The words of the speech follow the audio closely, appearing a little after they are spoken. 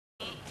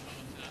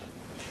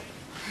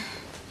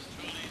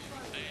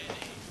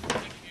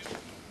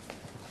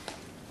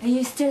Are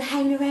you still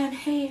hanging around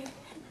here?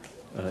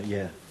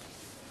 Yeah.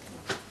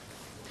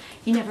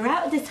 You never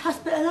out of this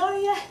hospital, are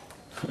you?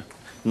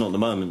 Not at the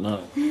moment,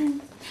 no.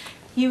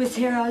 You was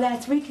here all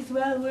last week as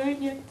well,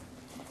 weren't you?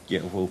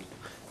 Yeah, well,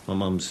 my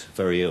mum's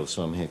very ill,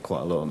 so I'm here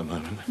quite a lot at the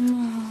moment.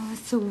 Oh,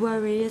 it's a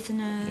worry, isn't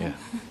it? Yeah.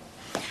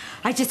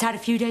 I just had a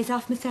few days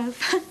off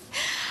myself.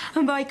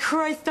 And by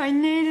Christ, I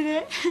needed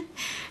it.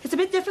 It's a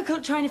bit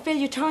difficult trying to fill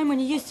your time when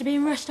you're used to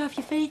being rushed off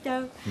your feet,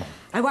 though.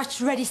 I watched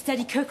Ready,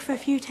 Steady, Cook for a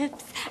few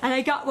tips, and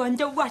I got one.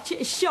 Don't watch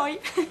it, it's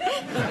shite.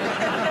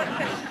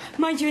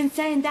 Mind you, in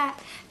saying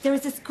that, there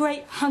was this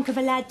great hunk of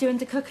a lad doing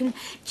the cooking,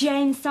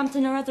 James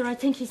something or other, I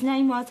think his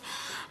name was.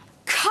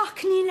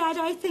 Cockney lad,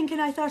 I think,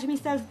 and I thought to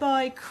myself,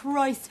 by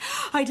Christ,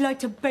 I'd like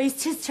to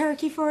baste his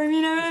turkey for him,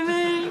 you know what I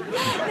mean? You know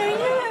what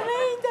I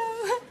mean,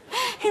 though?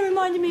 He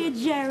reminded me of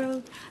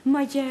Gerald,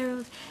 my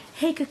Gerald.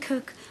 He could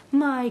cook.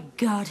 My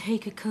God, he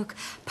could cook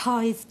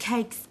pies,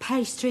 cakes,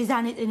 pastries,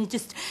 anything. He'd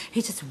just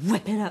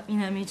whip it up, you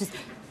know what I mean? Just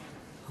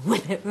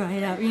whip it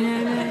right up, you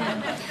know what I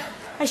mean?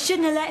 I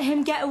shouldn't have let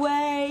him get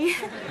away.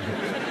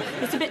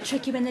 It's a bit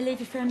tricky when they leave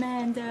you for a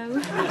man, though.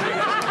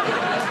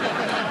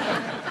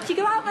 Did you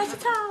go out much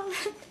at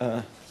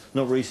all?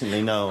 Not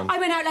recently, no. I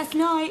went out last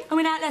night.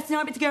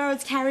 With the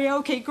girls,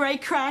 karaoke,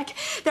 great crack.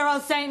 They're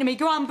all saying to me,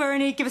 go on,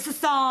 Bernie, give us a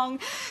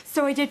song.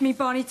 So I did me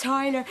Bonnie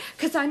Tyler,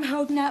 because I'm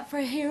holding out for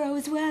a hero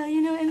as well,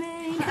 you know what I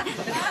mean?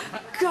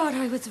 God,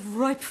 I was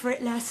ripe for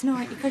it last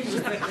night. You could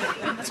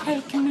have just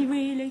taken me,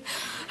 really.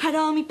 Had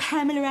all me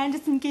Pamela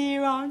Anderson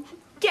gear on.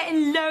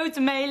 Getting loads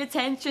of male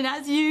attention,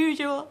 as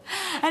usual.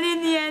 And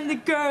in the end, the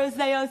girls,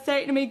 they all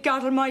say to me,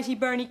 God almighty,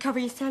 Bernie, cover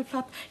yourself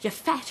up. You're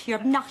fat, you're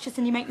obnoxious,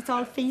 and you make us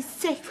all feel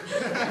sick.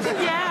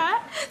 Yeah,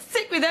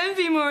 sick with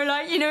envy, more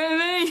like, you know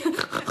what I mean?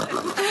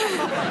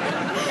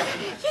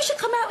 You should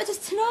come out with us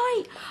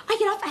tonight. I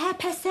get off at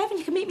 7:30.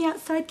 You can meet me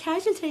outside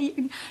Casualty. You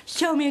can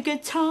show me a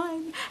good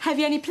time. Have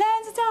you any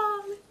plans at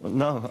all? Well,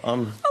 no, Oh,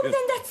 well,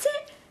 then that's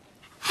it.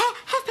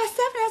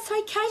 7:30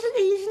 outside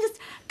Casualty. You can just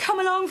come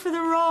along for the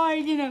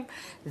ride, you know.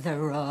 The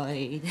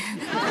ride.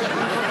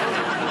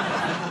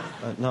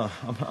 No,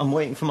 I'm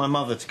waiting for my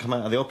mother to come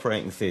out of the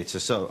operating theatre,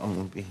 so I'm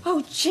going to be...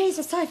 Oh,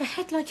 Jesus, I've a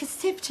head like a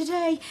sieve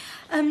today.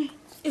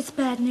 It's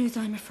bad news,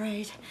 I'm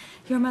afraid.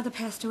 Your mother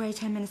passed away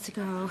 10 minutes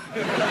ago.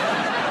 I'm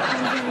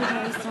very,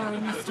 very sorry,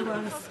 Mr.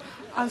 Willis.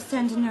 I'll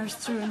send a nurse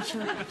through and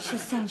she'll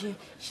send you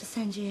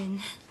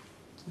in.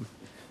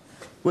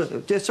 Well,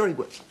 sorry,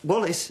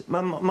 Wallace.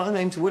 My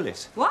name's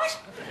Willis. What?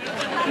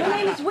 Your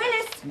name is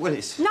Willis?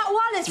 Willis. Not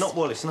Wallace? Not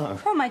Wallace, no.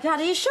 Oh, my God,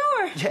 are you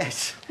sure?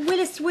 Yes.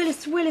 Willis.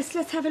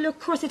 Let's have a look.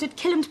 Of course, it'd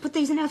kill him to put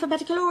these in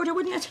alphabetical order,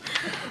 wouldn't it?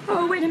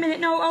 Oh, wait a minute.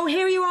 No. Oh,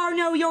 here you are.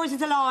 No, yours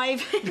is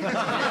alive. There you go.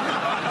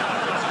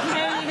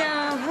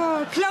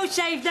 Oh, close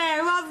shave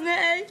there, wasn't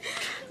it?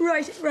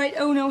 Right.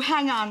 Oh, no,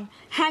 hang on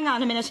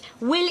a minute.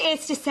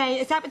 Willis to say,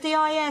 is that with the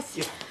I-S?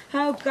 Yeah.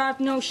 Oh, God,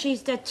 no,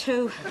 she's dead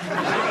too.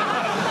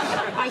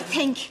 I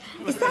think.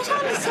 Is that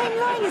on the same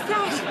line as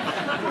that?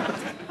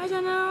 I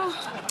don't know.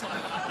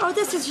 Oh,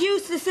 this is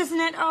useless, isn't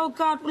it? Oh,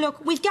 God,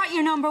 look, we've got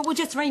your number. We'll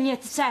just ring you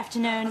this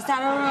afternoon. Is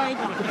that all right?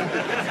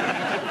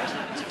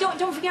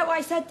 Don't forget what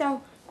I said,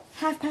 though.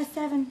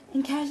 7:30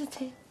 in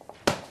Casualty.